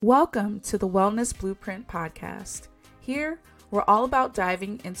Welcome to the Wellness Blueprint podcast. Here, we're all about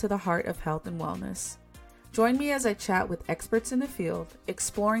diving into the heart of health and wellness. Join me as I chat with experts in the field,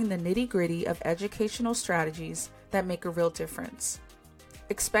 exploring the nitty-gritty of educational strategies that make a real difference.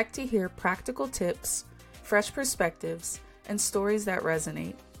 Expect to hear practical tips, fresh perspectives, and stories that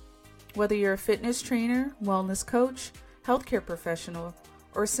resonate. Whether you're a fitness trainer, wellness coach, healthcare professional,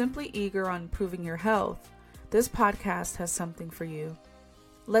 or simply eager on improving your health, this podcast has something for you.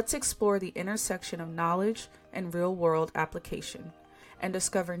 Let's explore the intersection of knowledge and real-world application and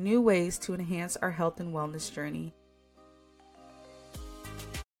discover new ways to enhance our health and wellness journey.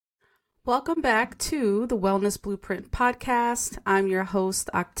 Welcome back to the Wellness Blueprint podcast. I'm your host,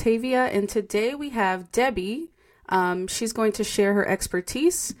 Octavia, and today we have Debbie. She's going to share her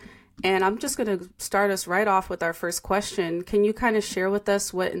expertise, and I'm just going to start us right off with our first question. Can you kind of share with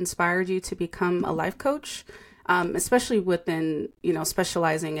us what inspired you to become a life coach? Especially within,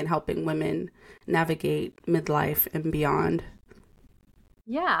 specializing in helping women navigate midlife and beyond.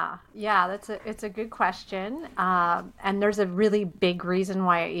 Yeah, it's a good question. And there's a really big reason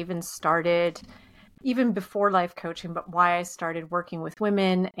why I even started, even before life coaching, but why I started working with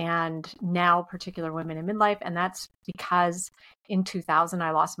women and now particular women in midlife. And that's because in 2000,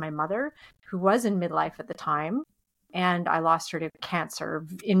 I lost my mother, who was in midlife at the time. And I lost her to cancer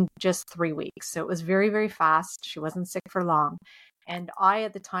in just 3 weeks. So it was very, very fast. She wasn't sick for long. And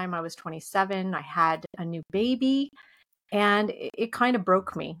at the time, I was 27. I had a new baby, and it kind of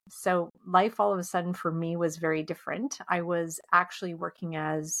broke me. So life all of a sudden for me was very different. I was actually working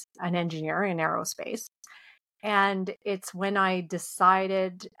as an engineer in aerospace. And it's when I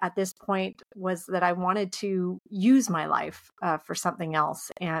decided at this point was that I wanted to use my life for something else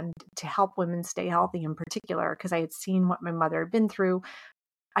and to help women stay healthy in particular, because I had seen what my mother had been through.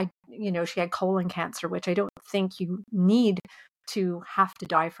 She had colon cancer, which I don't think you need to have to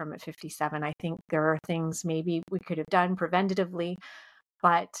die from at 57. I think there are things maybe we could have done preventatively,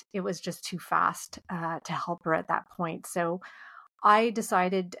 but it was just too fast to help her at that point. So I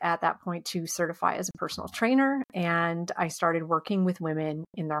decided at that point to certify as a personal trainer, and I started working with women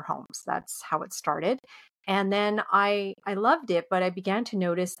in their homes. That's how it started. And then I loved it, but I began to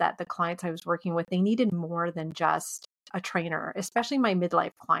notice that the clients I was working with, they needed more than just a trainer, especially my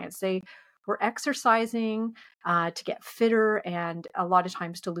midlife clients. They were exercising to get fitter and a lot of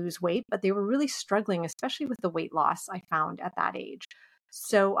times to lose weight, but they were really struggling, especially with the weight loss I found at that age.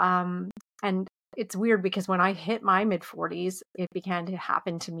 So, and it's weird because when I hit my mid 40s, it began to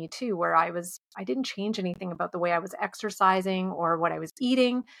happen to me too, where I didn't change anything about the way I was exercising or what I was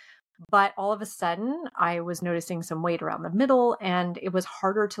eating, but all of a sudden I was noticing some weight around the middle and it was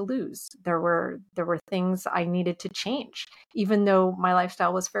harder to lose. There were things I needed to change, even though my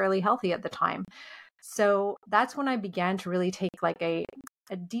lifestyle was fairly healthy at the time. So that's when I began to really take like a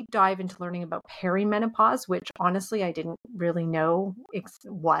deep dive into learning about perimenopause, which honestly, I didn't really know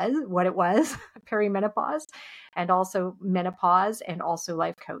what it was, perimenopause, and also menopause, and also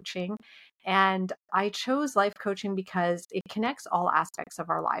life coaching. And I chose life coaching because it connects all aspects of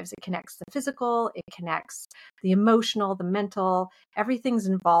our lives. It connects the physical, it connects the emotional, the mental, everything's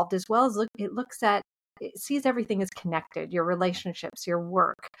involved, as well as it sees everything as connected, your relationships, your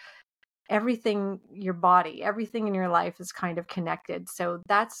work, everything, your body, everything in your life is kind of connected. So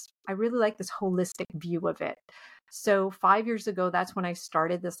I really like this holistic view of it. So 5 years ago, that's when I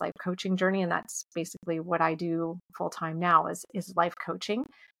started this life coaching journey. And that's basically what I do full time now is life coaching.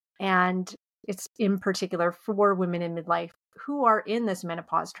 And it's in particular for women in midlife who are in this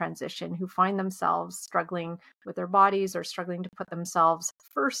menopause transition, who find themselves struggling with their bodies or struggling to put themselves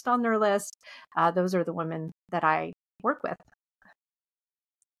first on their list. Those are the women that I work with.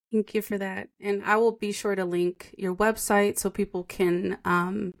 Thank you for that. And I will be sure to link your website so people can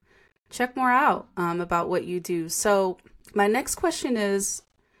check more out about what you do. So my next question is,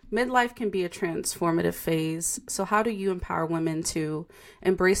 midlife can be a transformative phase. So how do you empower women to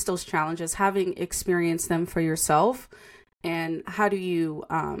embrace those challenges, having experienced them for yourself? And how do you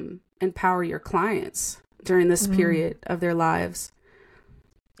empower your clients during this period of their lives?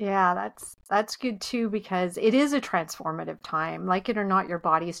 Yeah, that's good too, because it is a transformative time. Like it or not, your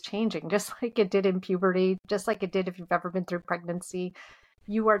body is changing, just like it did in puberty, just like it did if you've ever been through pregnancy.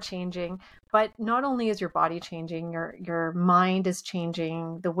 You are changing, but not only is your body changing, your mind is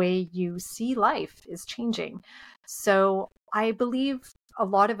changing, the way you see life is changing. So I believe a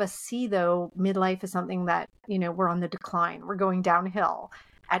lot of us see, though, midlife is something that, we're on the decline. We're going downhill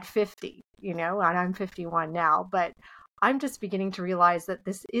at 50, and I'm 51 now, but I'm just beginning to realize that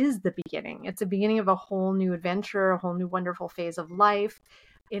this is the beginning. It's the beginning of a whole new adventure, a whole new wonderful phase of life.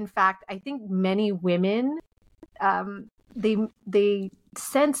 In fact, I think many women, they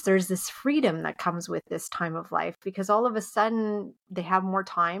sense there's this freedom that comes with this time of life, because all of a sudden they have more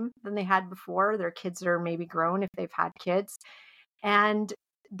time than they had before. Their kids are maybe grown if they've had kids, and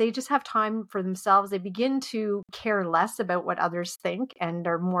they just have time for themselves. They begin to care less about what others think and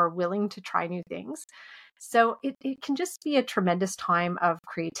are more willing to try new things. So it can just be a tremendous time of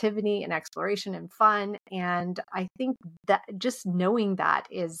creativity and exploration and fun. And I think that just knowing that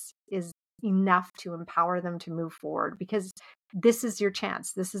is enough to empower them to move forward, because this is your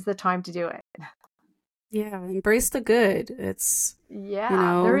chance. This is the time to do it. Yeah, embrace the good. It's,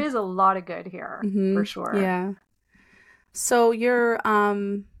 Yeah, there is a lot of good here for sure. Yeah. So your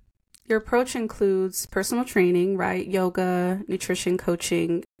approach includes personal training, right? Yoga, nutrition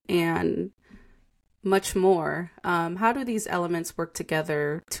coaching, and much more. How do these elements work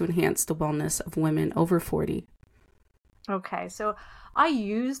together to enhance the wellness of women over 40? Okay, so I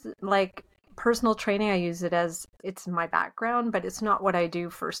use like personal training, I use it as it's my background, but it's not what I do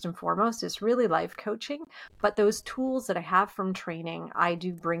first and foremost. It's really life coaching. But those tools that I have from training, I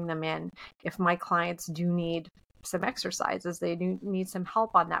do bring them in. If my clients do need some exercises, they do need some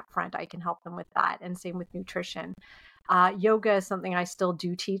help on that front, I can help them with that. And same with nutrition. Yoga is something I still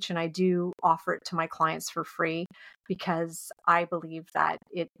do teach, and I do offer it to my clients for free, because I believe that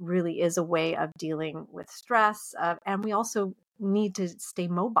it really is a way of dealing with stress. And we also need to stay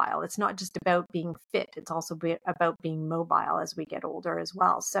mobile. It's not just about being fit, it's also about being mobile as we get older as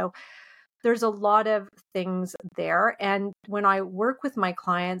well. So there's a lot of things there. And when I work with my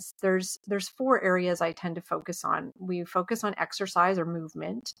clients, there's 4 areas I tend to focus on. We focus on exercise or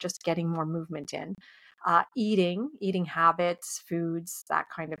movement, just getting more movement in, eating habits, foods, that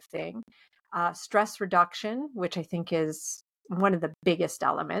kind of thing, stress reduction, which I think is one of the biggest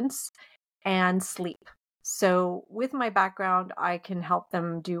elements, and sleep. So with my background, I can help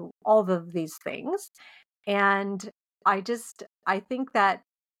them do all of these things. And I think that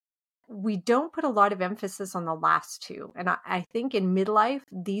we don't put a lot of emphasis on the last two. And I think in midlife,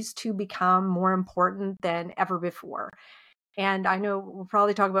 these two become more important than ever before. And I know we'll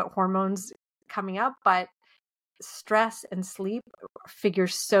probably talk about hormones coming up, but stress and sleep figure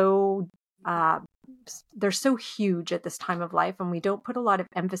so uh, they're so huge at this time of life, and we don't put a lot of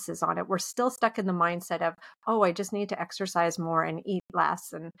emphasis on it. We're still stuck in the mindset of, oh, I just need to exercise more and eat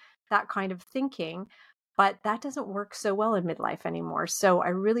less and that kind of thinking. But that doesn't work so well in midlife anymore. So I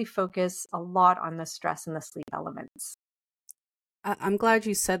really focus a lot on the stress and the sleep elements. I'm glad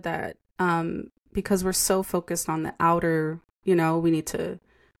you said that, because we're so focused on the outer, we need to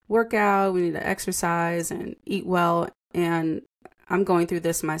work out, we need to exercise and eat well. And I'm going through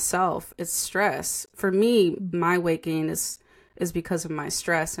this myself. It's stress. For me, my weight gain is because of my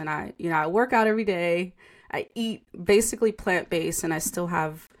stress. And I work out every day. I eat basically plant-based, and I still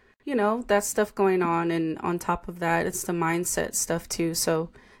have, that stuff going on. And on top of that, it's the mindset stuff too. So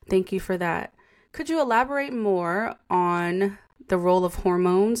thank you for that. Could you elaborate more on the role of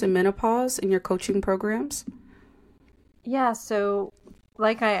hormones and menopause in your coaching programs? Yeah, so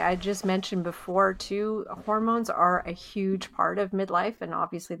like I just mentioned before too, hormones are a huge part of midlife, and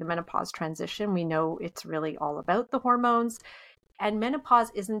obviously the menopause transition. We know it's really all about the hormones. And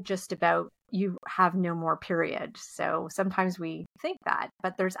menopause isn't just about you have no more period. So sometimes we think that,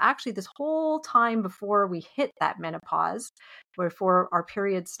 but there's actually this whole time before we hit that menopause, before our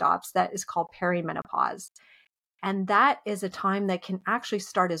period stops, that is called perimenopause. And that is a time that can actually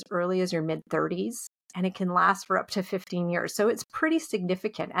start as early as your mid 30s, and it can last for up to 15 years. So it's pretty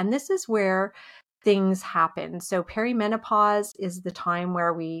significant. And this is where things happen. So perimenopause is the time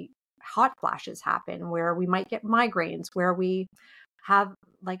where hot flashes happen, where we might get migraines, where we have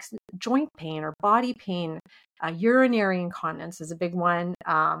like joint pain or body pain. Urinary incontinence is a big one,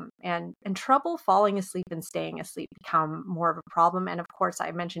 and trouble falling asleep and staying asleep become more of a problem. And of course,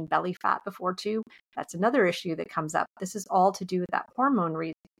 I mentioned belly fat before too. That's another issue that comes up. This is all to do with that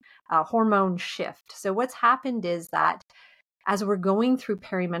hormone shift. So what's happened is that as we're going through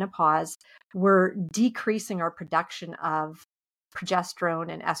perimenopause, we're decreasing our production of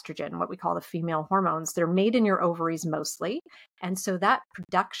progesterone and estrogen, what we call the female hormones. They're made in your ovaries mostly. And so that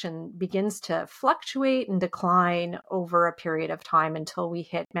production begins to fluctuate and decline over a period of time until we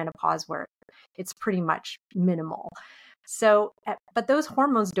hit menopause, where it's pretty much minimal. So, but those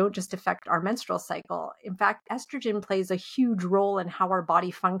hormones don't just affect our menstrual cycle. In fact, estrogen plays a huge role in how our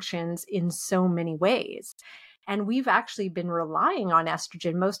body functions in so many ways. And we've actually been relying on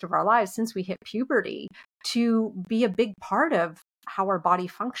estrogen most of our lives since we hit puberty to be a big part of how our body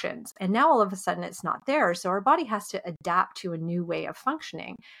functions. And now all of a sudden it's not there. So our body has to adapt to a new way of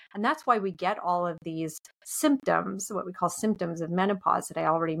functioning. And that's why we get all of these symptoms, what we call symptoms of menopause that I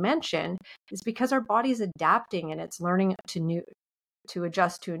already mentioned, is because our body's adapting and it's learning to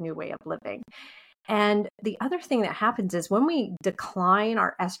adjust to a new way of living. And the other thing that happens is when we decline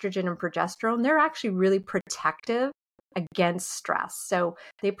our estrogen and progesterone, they're actually really protective against stress. So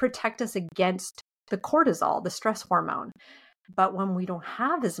they protect us against the cortisol, the stress hormone. But when we don't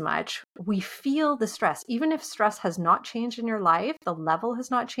have as much, we feel the stress. Even if stress has not changed in your life, the level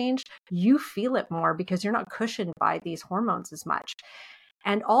has not changed, you feel it more because you're not cushioned by these hormones as much.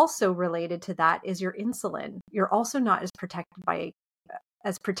 And also related to that is your insulin. You're also not as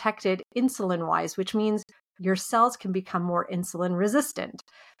protected insulin wise, which means your cells can become more insulin resistant.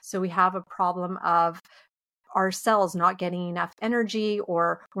 So we have a problem of our cells not getting enough energy,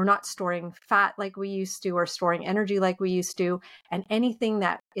 or we're not storing fat like we used to, or storing energy like we used to. And anything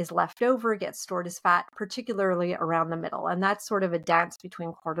that is left over gets stored as fat, particularly around the middle. And that's sort of a dance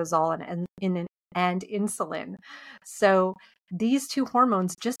between cortisol and insulin. So these two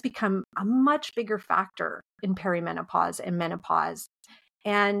hormones just become a much bigger factor in perimenopause and menopause.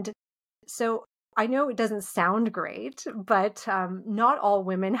 And so I know it doesn't sound great, but not all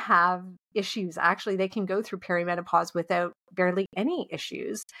women have issues. Actually, they can go through perimenopause without barely any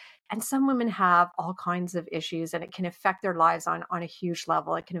issues. And some women have all kinds of issues, and it can affect their lives on a huge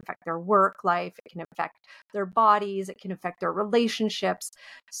level. It can affect their work life. It can affect their bodies. It can affect their relationships.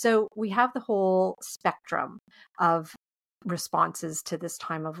 So we have the whole spectrum of responses to this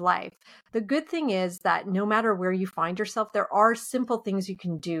time of life. The good thing is that no matter where you find yourself, there are simple things you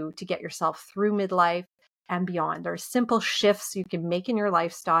can do to get yourself through midlife and beyond. There are simple shifts you can make in your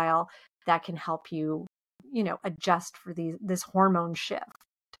lifestyle that can help you, adjust for this hormone shift.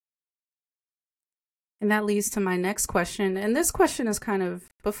 And that leads to my next question. And this question is kind of,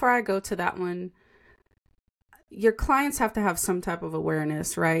 before I go to that one, your clients have to have some type of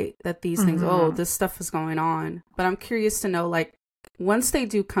awareness, right? That these things, this stuff is going on. But I'm curious to know, like, once they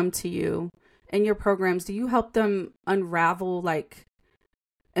do come to you in your programs, do you help them unravel, like,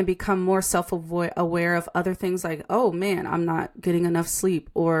 and become more self-aware of other things like, oh man, I'm not getting enough sleep,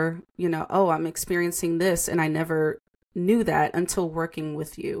 or, oh, I'm experiencing this and I never knew that until working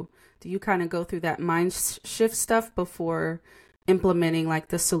with you? Do you kind of go through that mind shift stuff before implementing like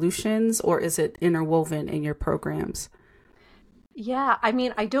the solutions, or is it interwoven in your programs? Yeah, I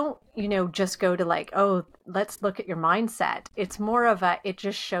mean, I don't, just go to like, oh, let's look at your mindset. It's more of it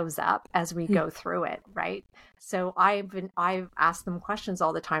just shows up as we go through it, right? So I've asked them questions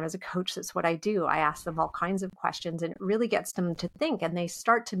all the time as a coach. That's what I do. I ask them all kinds of questions, and it really gets them to think, and they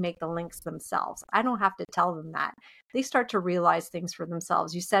start to make the links themselves. I don't have to tell them that. They start to realize things for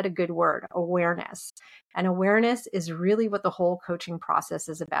themselves. You said a good word, awareness. And awareness is really what the whole coaching process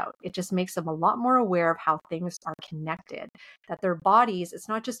is about. It just makes them a lot more aware of how things are connected, that their bodies, it's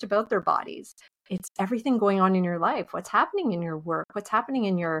not just about their bodies. It's everything going on in your life. What's happening in your work? What's happening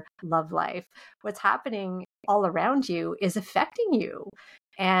in your love life? What's happening all around you is affecting you.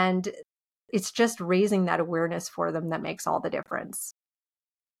 And it's just raising that awareness for them that makes all the difference.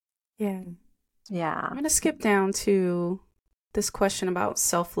 Yeah. Yeah. I'm going to skip down to this question about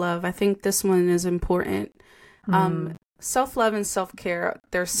self-love. I think this one is important. Self-love and self-care,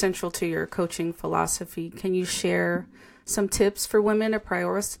 they're central to your coaching philosophy. Can you share some tips for women to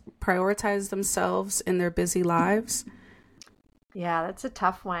prioritize themselves in their busy lives? Yeah, that's a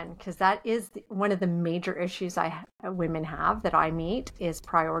tough one, because that is one of the major issues women have that I meet, is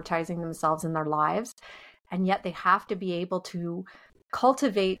prioritizing themselves in their lives. And yet they have to be able to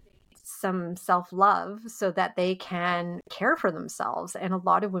cultivate some self-love so that they can care for themselves. And a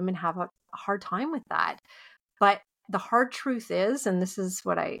lot of women have a hard time with that. But the hard truth is, and this is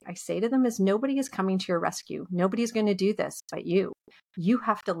what I say to them, is nobody is coming to your rescue. Nobody's going to do this but you. You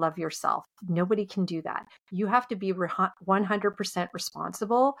have to love yourself. Nobody can do that. You have to be 100%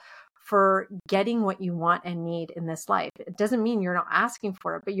 responsible for getting what you want and need in this life. It doesn't mean you're not asking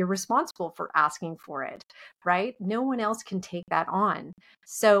for it, but you're responsible for asking for it, right? No one else can take that on.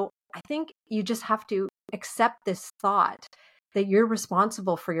 So I think you just have to accept this thought that you're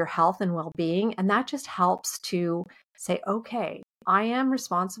responsible for your health and well-being. And that just helps to say, okay, I am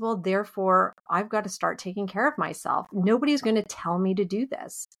responsible. Therefore, I've got to start taking care of myself. Nobody's going to tell me to do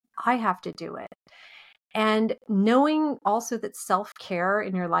this. I have to do it. And knowing also that self-care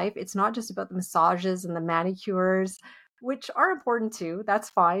in your life, it's not just about the massages and the manicures, which are important too. That's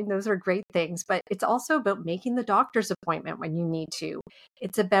fine. Those are great things. But it's also about making the doctor's appointment when you need to.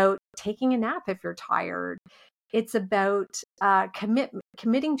 It's about taking a nap if you're tired. It's about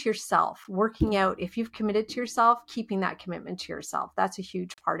committing to yourself, working out. If you've committed to yourself, keeping that commitment to yourself. That's a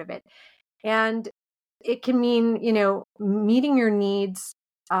huge part of it. And it can mean, meeting your needs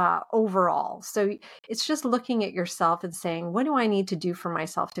overall. So it's just looking at yourself and saying, what do I need to do for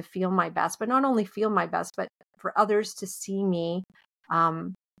myself to feel my best? But not only feel my best, but for others to see me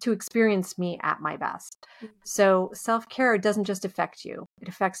to experience me at my best. So self-care doesn't just affect you, it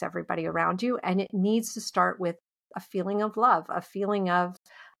affects everybody around you. And it needs to start with a feeling of love, a feeling of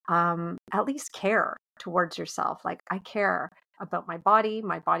at least care towards yourself. Like, I care about my body.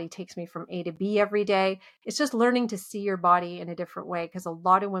 My body takes me from A to B every day. It's just learning to see your body in a different way, because a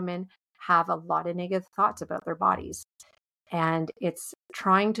lot of women have a lot of negative thoughts about their bodies. And it's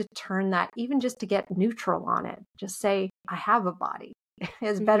trying to turn that, even just to get neutral on it. Just say, I have a body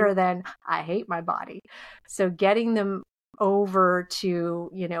is better than I hate my body. So getting them over to,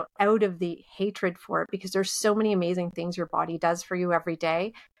 out of the hatred for it, because there's so many amazing things your body does for you every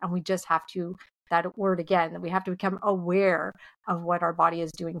day. And we just have to, that word again, that we have to become aware of what our body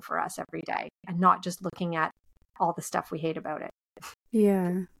is doing for us every day, and not just looking at all the stuff we hate about it.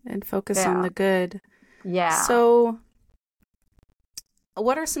 Yeah. And focus on the good. Yeah. So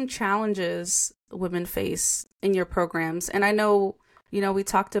what are some challenges women face in your programs? And I know, we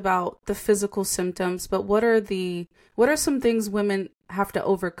talked about the physical symptoms, but what are some things women have to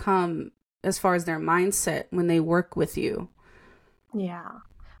overcome as far as their mindset when they work with you? Yeah.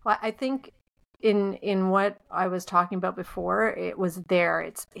 Well, I think in what I was talking about before, it was there.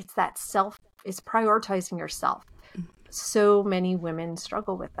 It's that it's prioritizing yourself. So many women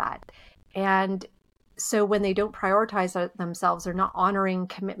struggle with that. And so when they don't prioritize themselves, they're not honoring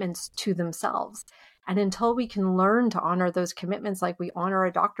commitments to themselves. And until we can learn to honor those commitments, like we honor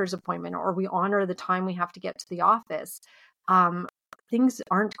a doctor's appointment, or we honor the time we have to get to the office, things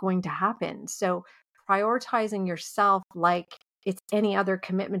aren't going to happen. So prioritizing yourself like it's any other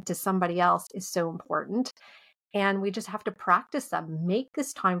commitment to somebody else is so important. And we just have to practice them. Make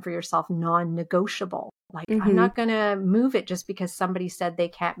this time for yourself non-negotiable. Like, I'm not going to move it just because somebody said they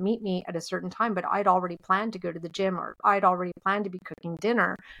can't meet me at a certain time, but I'd already planned to go to the gym, or I'd already planned to be cooking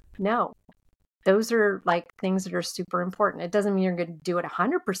dinner. No, those are like things that are super important. It doesn't mean you're going to do it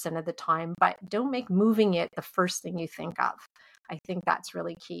 100% of the time, but don't make moving it the first thing you think of. I think that's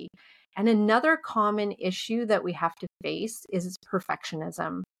really key. And another common issue that we have to face is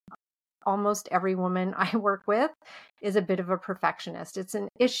perfectionism. Almost every woman I work with is a bit of a perfectionist. It's an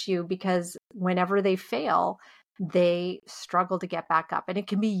issue because whenever they fail, they struggle to get back up, and it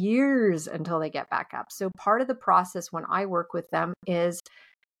can be years until they get back up. So part of the process when I work with them is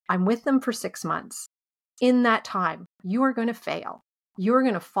I'm with them for 6 months. In that time, you are going to fail. You are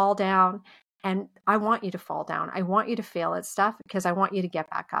going to fall down, and I want you to fall down. I want you to fail at stuff because I want you to get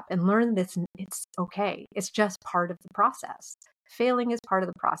back up and learn that it's okay. It's just part of the process. Failing is part of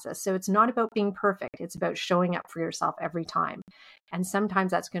the process. So it's not about being perfect. It's about showing up for yourself every time. And sometimes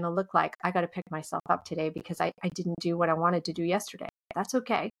that's going to look like, I got to pick myself up today because I didn't do what I wanted to do yesterday. That's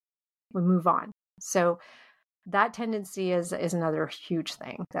okay. We move on. So that tendency is another huge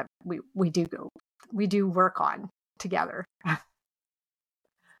thing that we do work on together.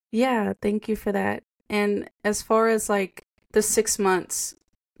 Yeah, thank you for that. And as far as like the 6 months,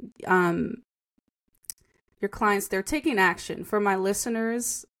 your clients, they're taking action. For my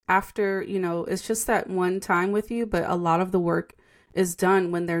listeners, after, it's just that one time with you, but a lot of the work is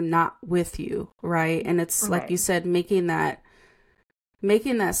done when they're not with you, right? And it's like you said, making that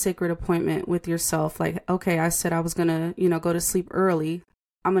sacred appointment with yourself. Like, okay, I said I was going to, go to sleep early.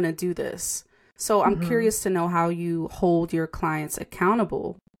 I'm going to do this. So I'm curious to know how you hold your clients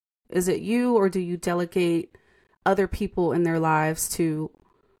accountable. Is it you, or do you delegate other people in their lives to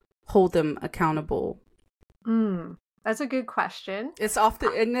hold them accountable? That's a good question. It's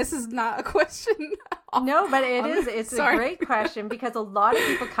often, and this is not a question. No, but it is. It's a great question, because a lot of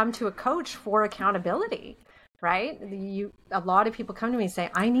people come to a coach for accountability, right? A lot of people come to me and say,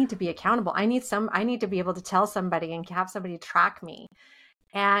 I need to be accountable. I need to be able to tell somebody and have somebody track me.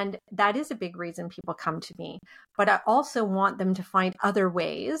 And that is a big reason people come to me. But I also want them to find other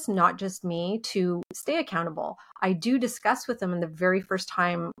ways, not just me, to stay accountable. I do discuss with them in the very first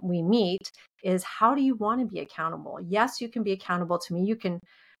time we meet is, how do you want to be accountable? Yes, you can be accountable to me.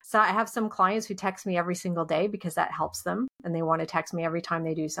 So I have some clients who text me every single day because that helps them, and they want to text me every time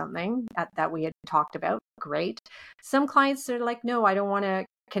they do something that we had talked about. Great. Some clients are like, no, I don't want to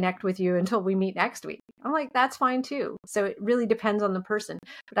connect with you until we meet next week. I'm like, that's fine too. So it really depends on the person.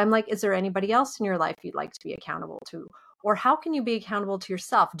 But I'm like, is there anybody else in your life you'd like to be accountable to? Or how can you be accountable to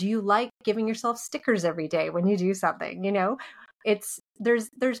yourself? Do you like giving yourself stickers every day when you do something?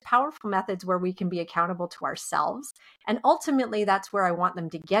 There's powerful methods where we can be accountable to ourselves. And ultimately, that's where I want them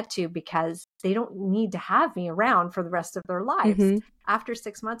to get to, because they don't need to have me around for the rest of their lives. After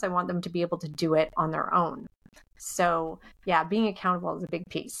 6 months, I want them to be able to do it on their own. So yeah, being accountable is a big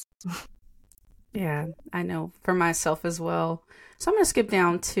piece. Yeah, I know for myself as well. So I'm going to skip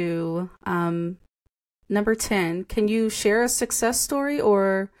down to Number 10, can you share a success story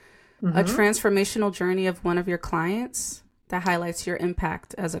or a transformational journey of one of your clients that highlights your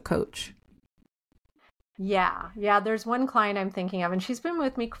impact as a coach? Yeah. There's one client I'm thinking of, and she's been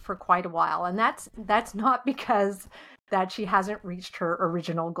with me for quite a while. And that's not because that she hasn't reached her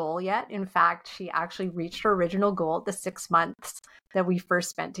original goal yet. In fact, she actually reached her original goal at the 6 months that we first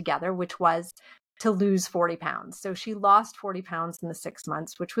spent together, which was to lose 40 pounds. So she lost 40 pounds in the 6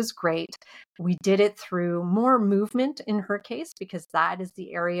 months, which was great. We did it through more movement in her case, because that is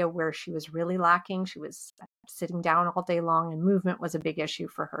the area where she was really lacking. She was sitting down all day long, and movement was a big issue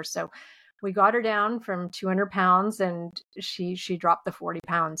for her. So we got her down from 200 pounds, and she dropped the 40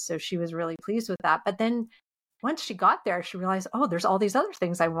 pounds. So she was really pleased with that. But then once she got there, she realized, oh, there's all these other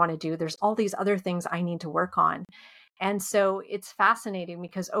things I want to do. There's all these other things I need to work on. And so it's fascinating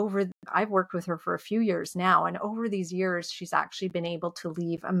because I've worked with her for a few years now. And over these years, she's actually been able to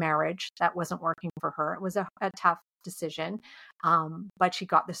leave a marriage that wasn't working for her. It was a tough decision, but she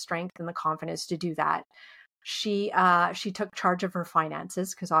got the strength and the confidence to do that. She took charge of her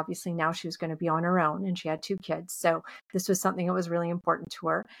finances, because obviously now she was going to be on her own, and she had 2 kids. So this was something that was really important to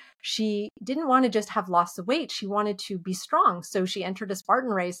her. She didn't want to just have lost the weight. She wanted to be strong. So she entered a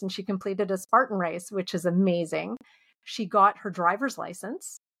Spartan race, and she completed a Spartan race, which is amazing. She got her driver's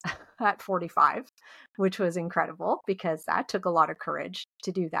license at 45, which was incredible, because that took a lot of courage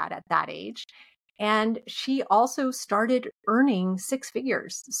to do that at that age. And she also started earning 6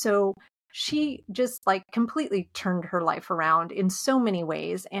 figures. So she just completely turned her life around in so many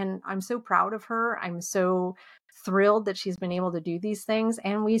ways. And I'm so proud of her. I'm so thrilled that she's been able to do these things,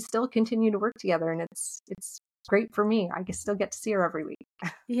 and we still continue to work together. And it's great for me. I still get to see her every week.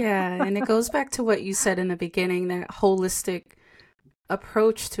 Yeah. And it goes back to what you said in the beginning, that holistic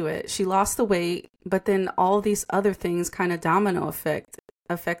approach to it. She lost the weight, but then all these other things kind of domino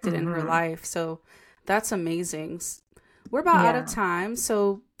affected in her life. So that's amazing. We're about out of time.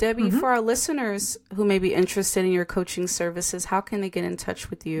 So Debbie, for our listeners who may be interested in your coaching services, how can they get in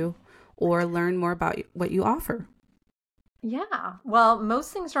touch with you or learn more about what you offer? Yeah. Well,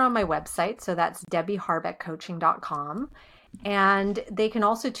 most things are on my website. So that's debbieharbeckcoaching.com. And they can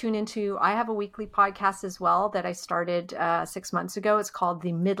also tune into, I have a weekly podcast as well that I started 6 months ago. It's called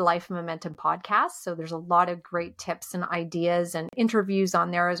the Midlife Momentum Podcast. So there's a lot of great tips and ideas and interviews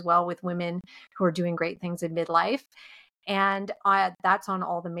on there as well with women who are doing great things in midlife. And that's on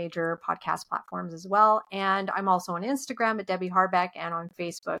all the major podcast platforms as well. And I'm also on Instagram at Debbie Harbeck, and on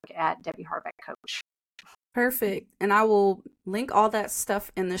Facebook at Debbie Harbeck Coach. Perfect. And I will link all that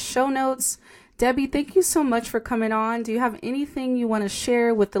stuff in the show notes. Debbie, thank you so much for coming on. Do you have anything you want to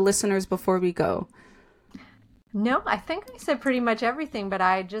share with the listeners before we go? No, I think I said pretty much everything, but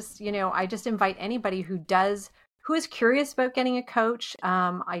I just invite anybody who is curious about getting a coach.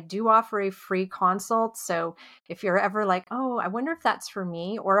 I do offer a free consult. So if you're ever like, oh, I wonder if that's for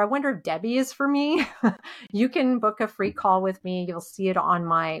me, or I wonder if Debbie is for me, you can book a free call with me. You'll see it on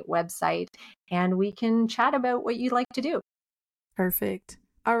my website, and we can chat about what you'd like to do. Perfect.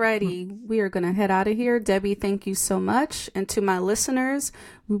 Alrighty, we are going to head out of here. Debbie, thank you so much. And to my listeners,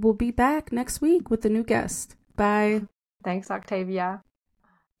 we will be back next week with a new guest. Bye. Thanks, Octavia.